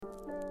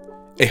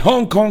A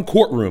Hong Kong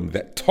courtroom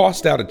that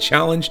tossed out a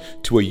challenge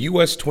to a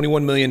US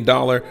 $21 million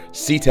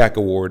CTAC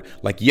award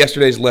like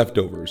yesterday's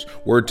leftovers.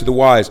 Word to the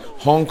wise,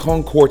 Hong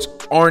Kong courts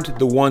aren't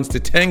the ones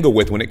to tango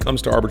with when it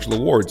comes to arbitral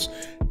awards.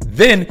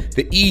 Then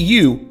the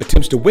EU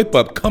attempts to whip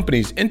up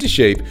companies into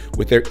shape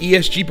with their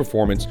ESG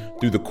performance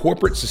through the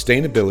Corporate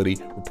Sustainability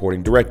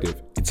Reporting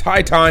Directive. It's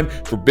high time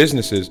for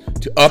businesses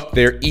to up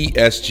their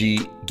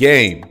ESG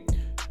game.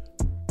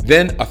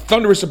 Then a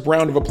thunderous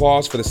round of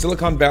applause for the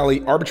Silicon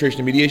Valley Arbitration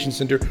and Mediation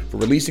Center for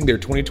releasing their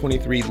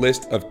 2023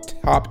 list of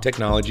top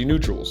technology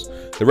neutrals,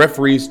 the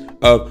referees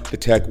of the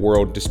tech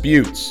world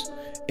disputes.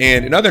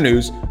 And in other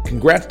news,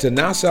 congrats to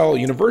Nassau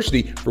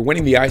University for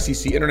winning the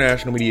ICC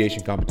International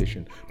Mediation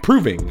Competition,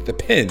 proving that the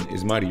pen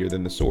is mightier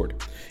than the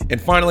sword.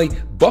 And finally,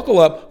 buckle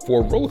up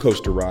for a roller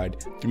coaster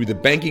ride through the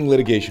banking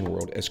litigation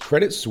world as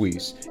Credit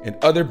Suisse and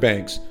other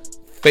banks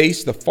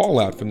face the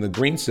fallout from the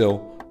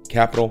Greensill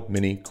capital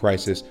mini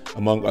crisis,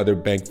 among other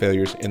bank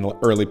failures in the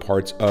early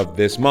parts of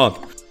this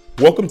month.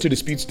 Welcome to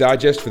Disputes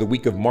Digest for the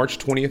week of March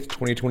 20th,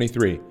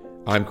 2023.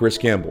 I'm Chris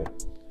Campbell.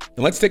 And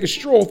let's take a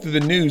stroll through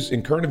the news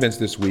and current events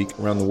this week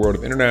around the world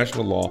of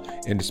international law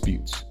and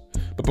disputes.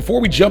 But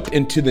before we jump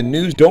into the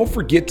news, don't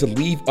forget to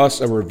leave us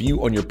a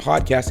review on your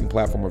podcasting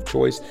platform of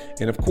choice.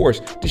 And of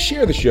course, to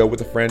share the show with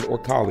a friend or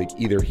colleague,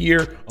 either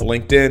here on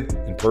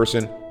LinkedIn, in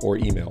person, or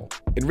email.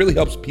 It really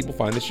helps people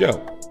find the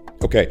show.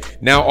 Okay,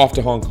 now off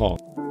to Hong Kong.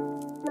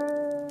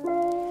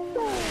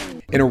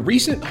 In a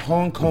recent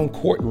Hong Kong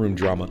courtroom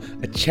drama,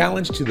 a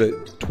challenge to the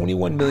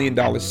 $21 million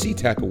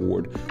CTAC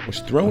award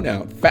was thrown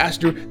out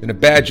faster than a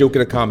bad joke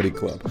at a comedy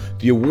club.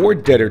 The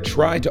award debtor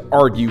tried to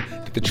argue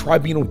that the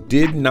tribunal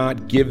did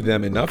not give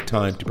them enough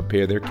time to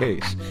prepare their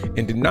case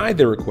and denied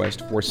their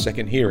request for a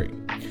second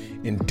hearing,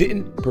 and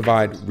didn't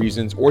provide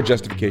reasons or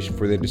justification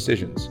for their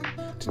decisions.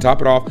 To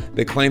top it off,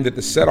 they claimed that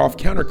the set-off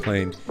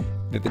counterclaim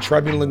that the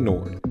tribunal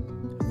ignored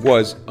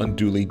was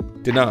unduly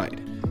denied.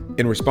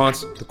 In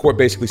response, the court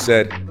basically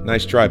said,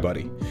 "Nice try,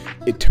 buddy."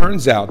 It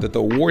turns out that the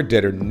award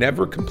debtor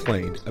never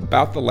complained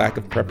about the lack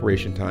of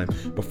preparation time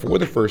before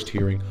the first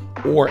hearing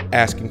or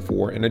asking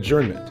for an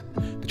adjournment.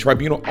 The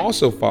tribunal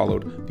also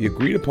followed the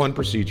agreed-upon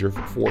procedure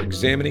for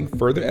examining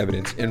further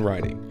evidence in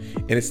writing,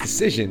 and its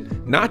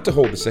decision not to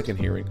hold the second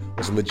hearing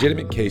was a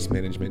legitimate case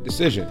management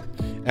decision.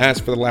 As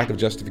for the lack of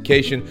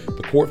justification,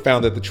 the court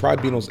found that the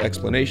tribunal's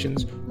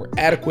explanations were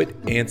adequate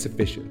and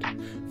sufficient.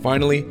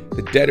 Finally,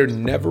 the debtor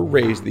never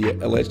raised the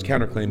alleged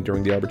counterclaim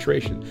during the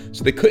arbitration,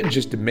 so they couldn't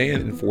just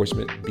demand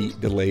enforcement be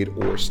delayed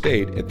or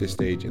stayed at this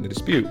stage in the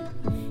dispute.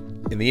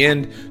 In the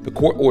end, the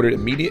court ordered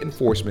immediate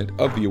enforcement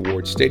of the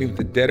award, stating that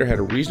the debtor had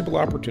a reasonable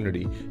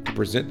opportunity to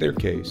present their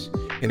case,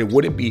 and it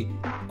wouldn't be,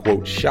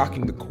 quote,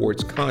 shocking the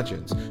court's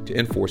conscience to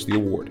enforce the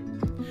award.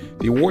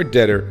 The award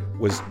debtor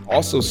was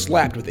also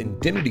slapped with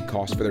indemnity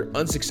costs for their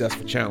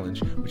unsuccessful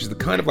challenge, which is the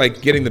kind of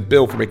like getting the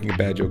bill for making a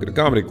bad joke at a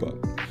comedy club.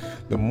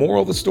 The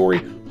moral of the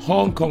story,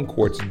 Hong Kong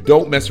courts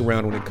don't mess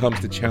around when it comes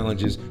to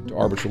challenges to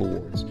arbitral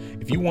awards.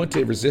 If you want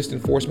to resist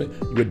enforcement,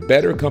 you had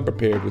better come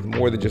prepared with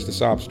more than just a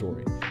sob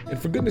story. And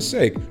for goodness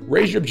sake,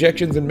 raise your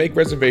objections and make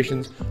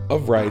reservations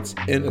of rights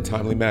in a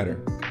timely manner.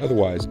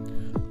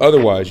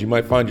 Otherwise, you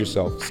might find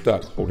yourself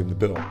stuck holding the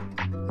bill.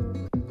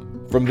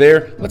 From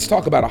there, let's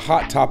talk about a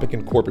hot topic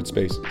in corporate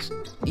spaces,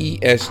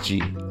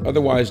 ESG,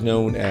 otherwise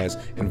known as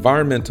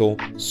environmental,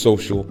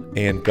 social,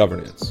 and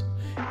governance,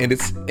 and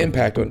its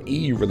impact on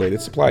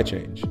EU-related supply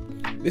chains.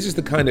 This is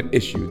the kind of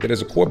issue that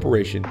as a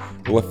corporation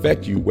will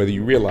affect you whether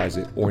you realize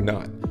it or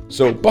not.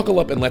 So buckle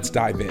up and let's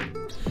dive in.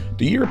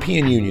 The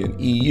European Union,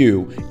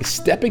 EU, is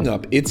stepping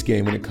up its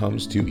game when it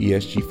comes to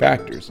ESG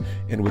factors,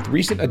 and with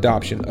recent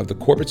adoption of the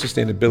Corporate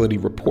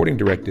Sustainability Reporting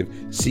Directive,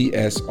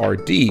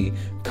 CSRD,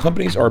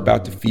 companies are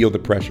about to feel the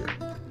pressure.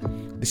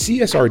 The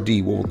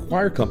CSRD will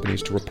require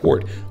companies to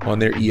report on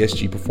their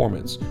ESG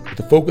performance with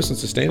a focus on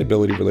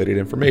sustainability-related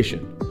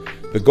information.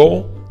 The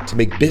goal? To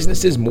make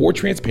businesses more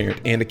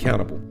transparent and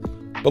accountable.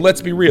 But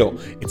let's be real,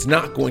 it's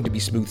not going to be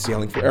smooth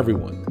sailing for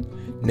everyone.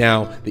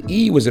 Now, the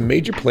EU is a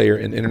major player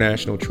in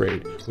international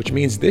trade, which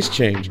means this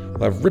change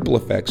will have ripple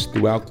effects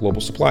throughout global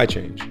supply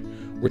chains.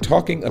 We're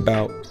talking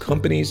about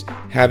companies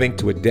having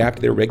to adapt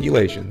their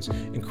regulations,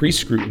 increase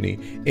scrutiny,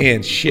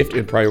 and shift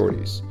in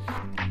priorities.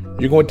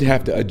 You're going to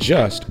have to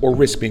adjust or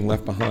risk being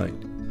left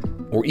behind,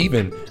 or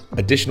even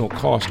additional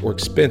cost or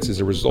expense as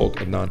a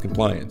result of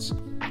non-compliance.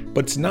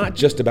 But it's not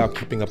just about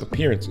keeping up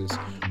appearances.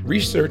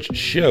 Research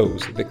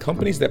shows that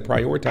companies that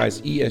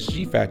prioritize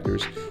ESG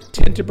factors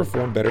tend to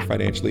perform better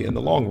financially in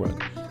the long run.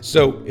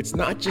 So it's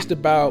not just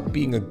about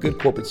being a good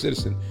corporate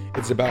citizen,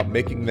 it's about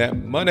making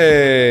that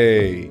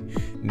money.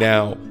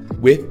 Now,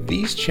 with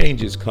these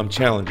changes come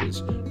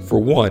challenges. For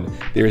one,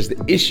 there is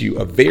the issue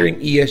of varying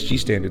ESG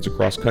standards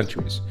across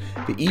countries.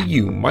 The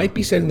EU might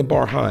be setting the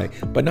bar high,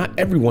 but not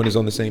everyone is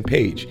on the same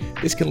page.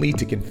 This can lead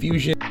to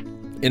confusion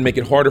and make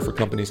it harder for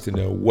companies to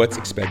know what's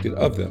expected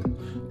of them.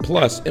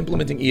 Plus,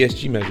 implementing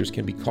ESG measures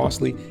can be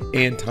costly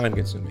and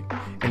time-consuming,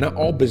 and not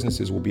all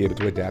businesses will be able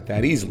to adapt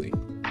that easily.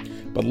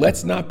 But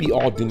let's not be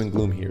all doom and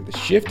gloom here. The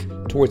shift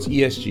towards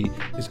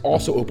ESG is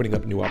also opening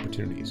up new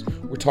opportunities.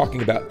 We're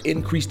talking about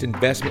increased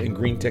investment in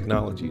green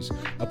technologies,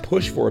 a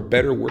push for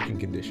better working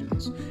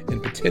conditions,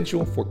 and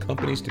potential for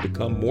companies to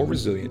become more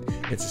resilient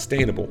and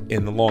sustainable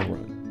in the long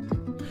run.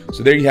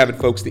 So there you have it,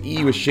 folks. The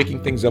EU is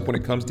shaking things up when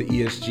it comes to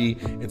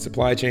ESG and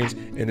supply chains,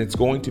 and it's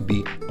going to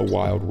be a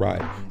wild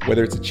ride.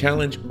 Whether it's a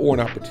challenge or an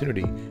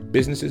opportunity,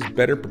 businesses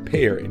better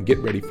prepare and get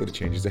ready for the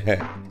changes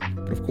ahead.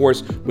 But of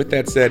course, with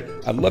that said,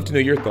 I'd love to know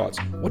your thoughts.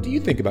 What do you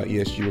think about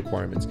ESG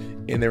requirements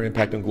and their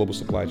impact on global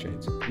supply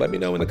chains? Let me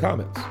know in the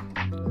comments.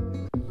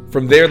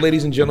 From there,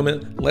 ladies and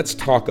gentlemen, let's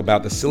talk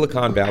about the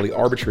Silicon Valley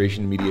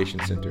Arbitration Mediation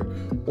Center,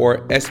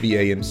 or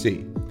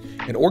SVAMC.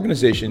 An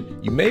organization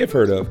you may have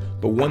heard of,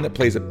 but one that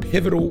plays a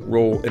pivotal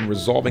role in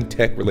resolving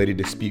tech-related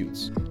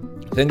disputes.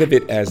 Think of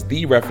it as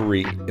the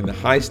referee in the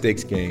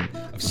high-stakes game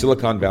of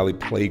Silicon Valley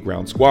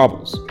playground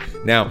squabbles.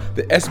 Now,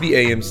 the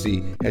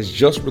SVAMC has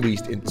just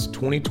released its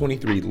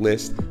 2023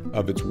 list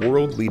of its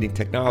world-leading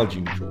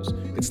technology neutrals.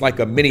 It's like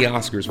a mini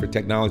Oscars for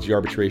technology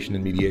arbitration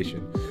and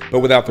mediation,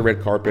 but without the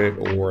red carpet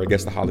or, I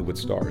guess, the Hollywood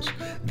stars.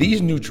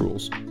 These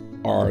neutrals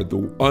are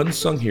the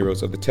unsung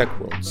heroes of the tech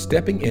world,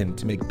 stepping in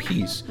to make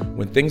peace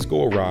when things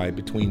go awry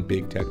between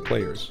big tech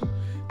players.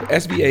 The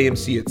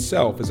SVAMC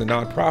itself is a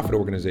nonprofit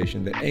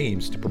organization that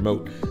aims to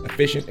promote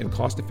efficient and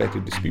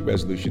cost-effective dispute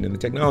resolution in the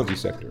technology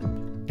sector.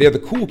 They are the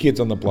cool kids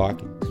on the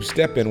block who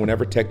step in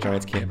whenever tech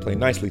giants can't play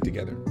nicely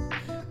together.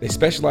 They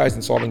specialize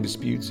in solving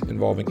disputes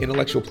involving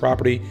intellectual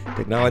property,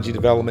 technology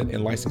development,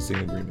 and licensing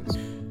agreements.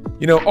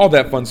 You know, all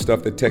that fun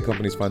stuff that tech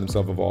companies find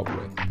themselves involved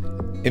with.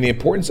 And the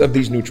importance of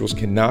these neutrals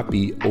cannot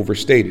be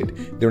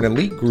overstated. They're an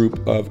elite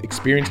group of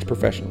experienced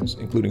professionals,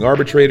 including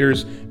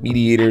arbitrators,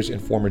 mediators,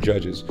 and former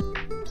judges,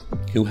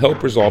 who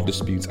help resolve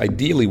disputes,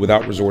 ideally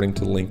without resorting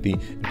to lengthy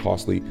and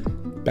costly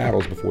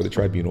battles before the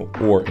tribunal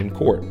or in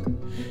court.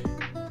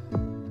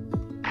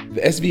 The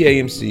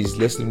SVAMC's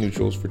list of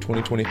neutrals for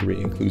 2023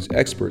 includes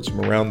experts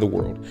from around the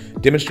world,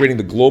 demonstrating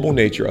the global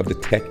nature of the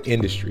tech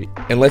industry.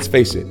 And let's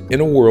face it, in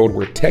a world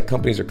where tech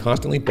companies are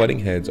constantly butting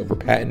heads over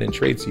patent and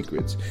trade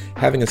secrets,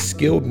 having a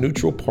skilled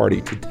neutral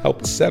party to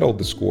help settle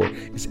the score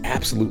is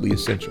absolutely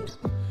essential.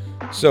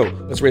 So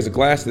let's raise a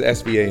glass to the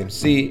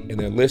SVAMC and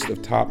their list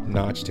of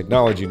top-notch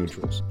technology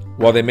neutrals.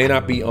 While they may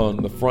not be on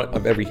the front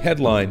of every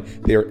headline,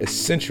 they are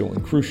essential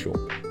and crucial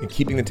in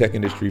keeping the tech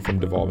industry from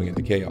devolving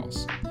into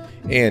chaos.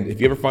 And if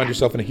you ever find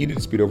yourself in a heated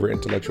dispute over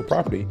intellectual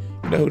property,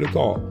 you know who to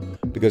call,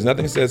 because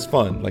nothing says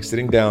fun like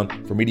sitting down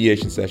for a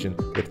mediation session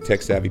with a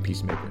tech-savvy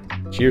peacemaker.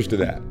 Cheers to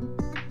that.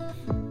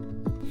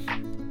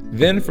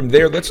 Then from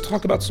there, let's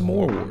talk about some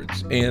more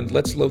awards, and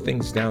let's slow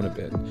things down a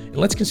bit, and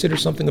let's consider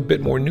something a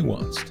bit more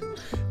nuanced.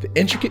 The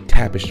intricate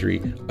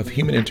tapestry of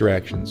human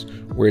interactions,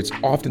 where it's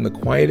often the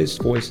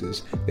quietest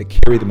voices that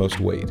carry the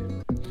most weight.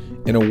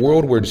 In a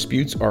world where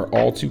disputes are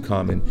all too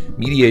common,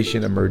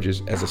 mediation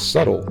emerges as a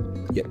subtle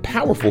yet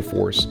powerful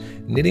force,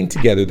 knitting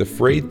together the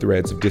frayed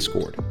threads of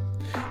discord.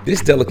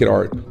 This delicate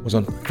art was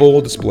on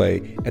full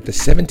display at the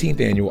 17th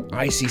annual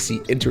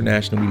ICC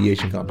International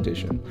Mediation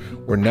Competition,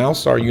 where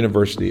Nalsar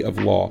University of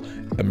Law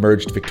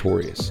emerged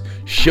victorious,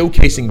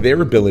 showcasing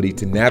their ability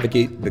to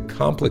navigate the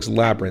complex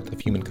labyrinth of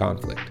human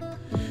conflict.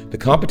 The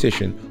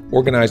competition,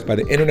 organized by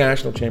the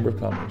International Chamber of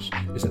Commerce,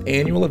 is an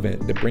annual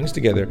event that brings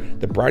together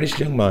the brightest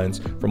young minds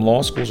from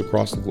law schools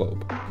across the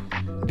globe.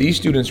 These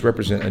students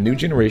represent a new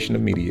generation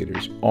of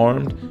mediators,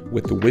 armed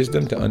with the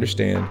wisdom to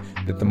understand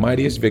that the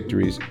mightiest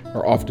victories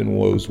are often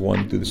those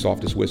won through the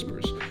softest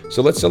whispers.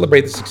 So let's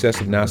celebrate the success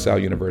of Nassau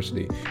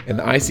University and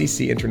the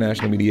ICC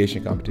International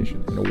Mediation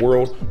Competition. In a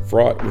world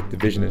fraught with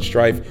division and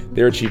strife,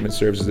 their achievement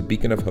serves as a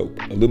beacon of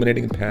hope,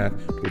 illuminating the path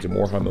towards a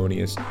more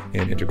harmonious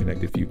and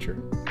interconnected future.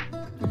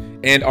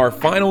 And our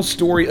final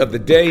story of the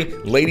day,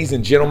 ladies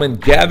and gentlemen,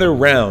 gather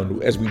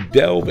round as we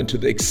delve into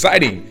the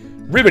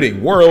exciting,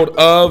 riveting world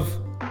of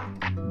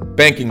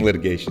banking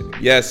litigation.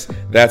 Yes,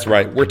 that's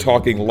right. We're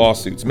talking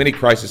lawsuits, many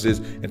crises,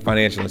 and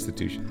financial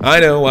institutions. I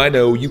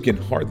know, you can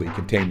hardly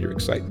contain your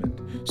excitement.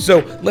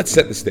 So let's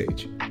set the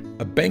stage.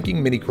 A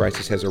banking mini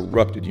crisis has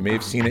erupted. You may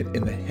have seen it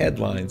in the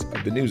headlines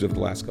of the news over the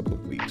last couple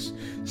of weeks,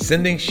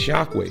 sending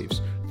shockwaves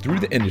through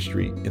the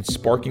industry and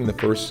sparking the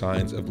first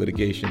signs of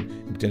litigation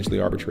and potentially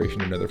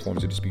arbitration and other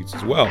forms of disputes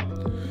as well.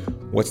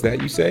 What's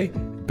that, you say?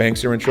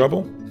 Banks are in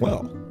trouble?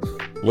 Well,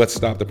 let's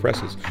stop the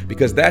presses,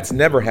 because that's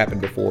never happened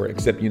before,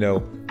 except,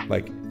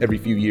 like every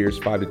few years,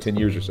 5 to 10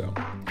 years or so.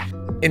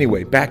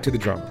 Anyway, back to the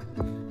drama.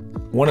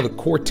 One of the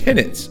core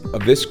tenets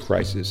of this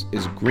crisis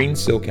is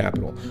Greensill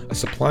Capital, a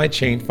supply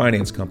chain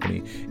finance company,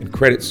 and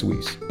Credit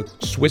Suisse,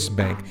 a Swiss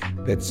bank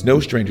that's no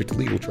stranger to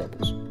legal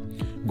troubles.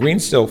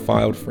 Greensill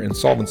filed for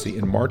insolvency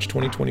in March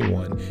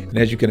 2021, and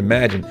as you can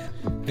imagine,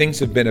 things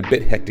have been a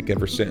bit hectic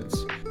ever since.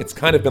 It's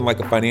kind of been like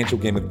a financial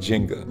game of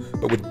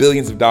Jenga, but with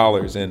billions of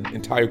dollars and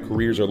entire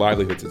careers or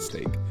livelihoods at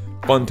stake.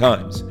 Fun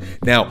times.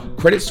 Now,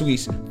 Credit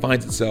Suisse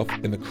finds itself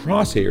in the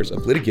crosshairs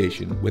of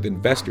litigation, with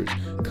investors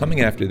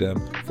coming after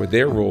them for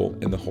their role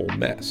in the whole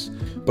mess.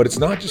 But it's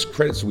not just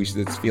Credit Suisse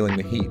that's feeling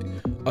the heat.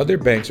 Other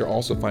banks are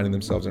also finding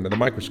themselves under the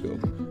microscope.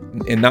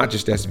 and not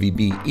just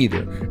SVB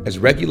either. As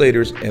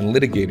regulators and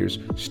litigators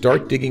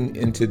start digging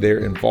into their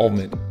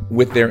involvement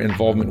with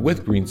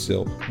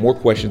Greensill, more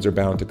questions are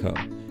bound to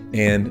come,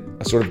 and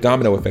a sort of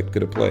domino effect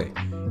could play.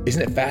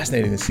 Isn't it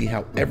fascinating to see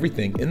how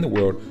everything in the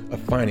world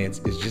of finance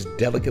is just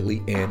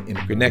delicately and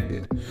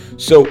interconnected?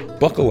 So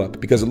buckle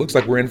up, because it looks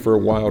like we're in for a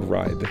wild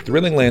ride. The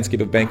thrilling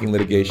landscape of banking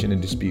litigation and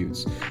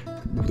disputes.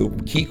 The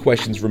key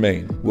questions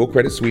remain. Will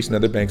Credit Suisse and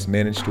other banks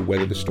manage to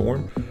weather the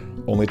storm?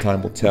 Only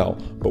time will tell.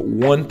 But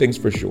one thing's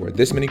for sure,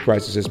 this mini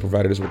crisis has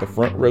provided us with a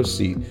front row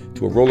seat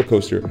to a roller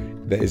coaster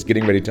that is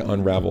getting ready to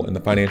unravel in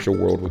the financial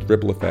world with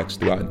ripple effects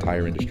throughout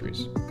entire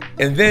industries.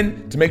 And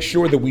then, to make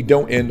sure that we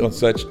don't end on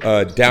such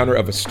a downer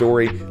of a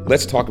story,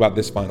 let's talk about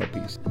this final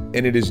piece.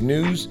 And it is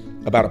news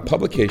about a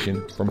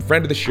publication from a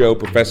friend of the show,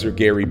 Professor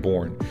Gary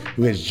Bourne,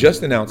 who has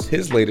just announced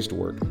his latest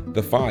work,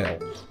 The File,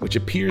 which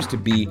appears to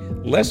be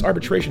less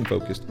arbitration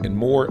focused and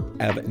more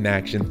of an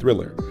action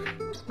thriller.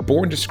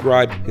 Bourne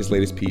described his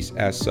latest piece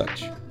as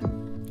such.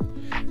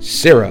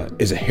 Sarah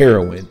is a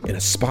heroine in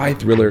a spy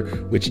thriller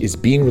which is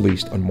being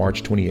released on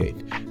March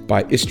 28th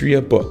by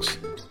Istria Books.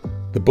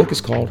 The book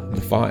is called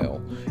The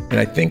File, and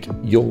I think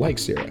you'll like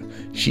Sarah.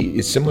 She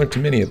is similar to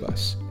many of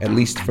us, at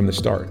least from the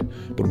start.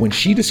 But when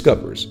she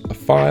discovers a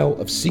file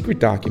of secret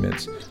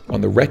documents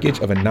on the wreckage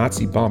of a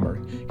Nazi bomber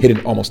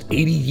hidden almost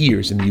 80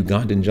 years in the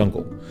Ugandan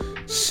jungle,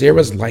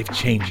 Sarah's life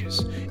changes,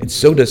 and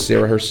so does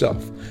Sarah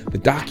herself. The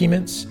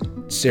documents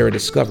Sarah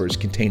discovers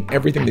contain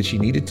everything that she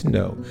needed to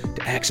know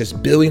to access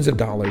billions of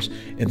dollars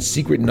in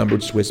secret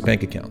numbered Swiss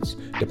bank accounts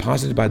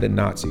deposited by the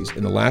Nazis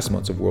in the last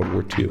months of World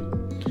War II.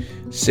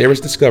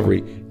 Sarah's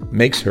discovery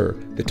makes her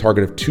the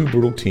target of two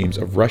brutal teams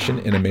of Russian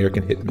and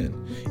American hitmen,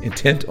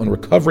 intent on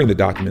recovering the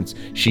documents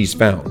she's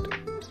found.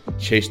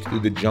 Chased through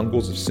the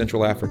jungles of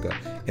Central Africa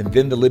and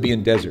then the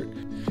Libyan desert,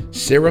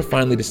 Sarah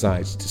finally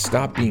decides to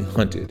stop being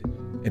hunted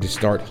and to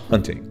start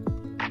hunting.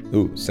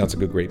 Ooh, sounds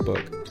like a great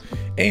book.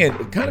 And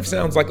it kind of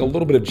sounds like a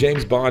little bit of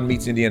James Bond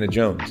meets Indiana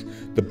Jones.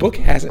 The book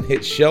hasn't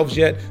hit shelves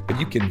yet, but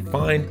you can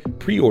find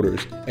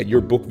pre-orders at your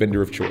book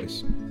vendor of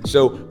choice.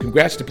 So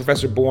congrats to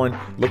Professor Bourne.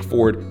 Look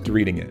forward to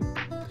reading it.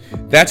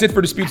 That's it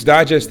for Disputes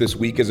Digest this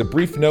week. As a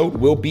brief note,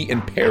 we'll be in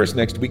Paris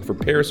next week for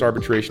Paris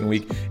Arbitration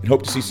Week and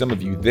hope to see some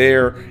of you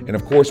there. And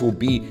of course, we'll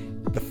be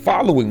the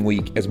following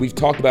week, as we've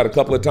talked about a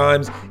couple of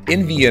times,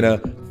 in Vienna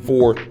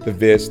for the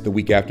VIS the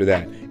week after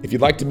that. If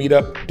you'd like to meet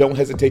up, don't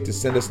hesitate to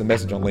send us a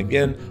message on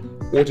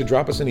LinkedIn or to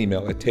drop us an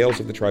email at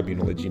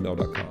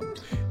talesofthetribunal@gmail.com.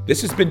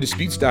 This has been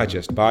Disputes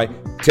Digest by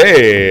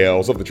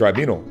Tales of the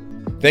Tribunal.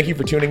 Thank you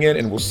for tuning in,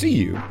 and we'll see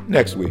you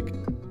next week.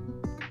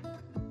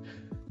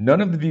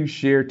 None of the views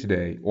shared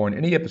today or in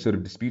any episode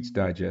of Disputes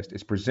Digest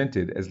is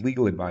presented as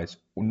legal advice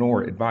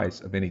nor advice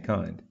of any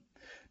kind.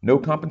 No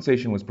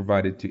compensation was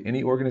provided to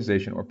any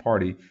organization or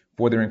party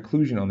for their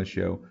inclusion on the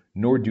show,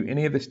 nor do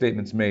any of the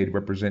statements made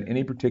represent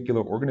any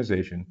particular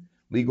organization,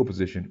 legal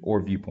position, or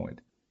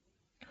viewpoint.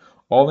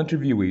 All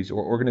interviewees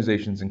or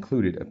organizations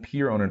included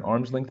appear on an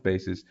arm's length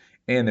basis,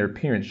 and their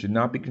appearance should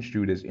not be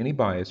construed as any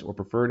bias or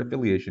preferred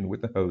affiliation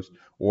with the host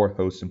or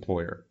host's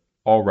employer.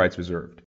 All rights reserved.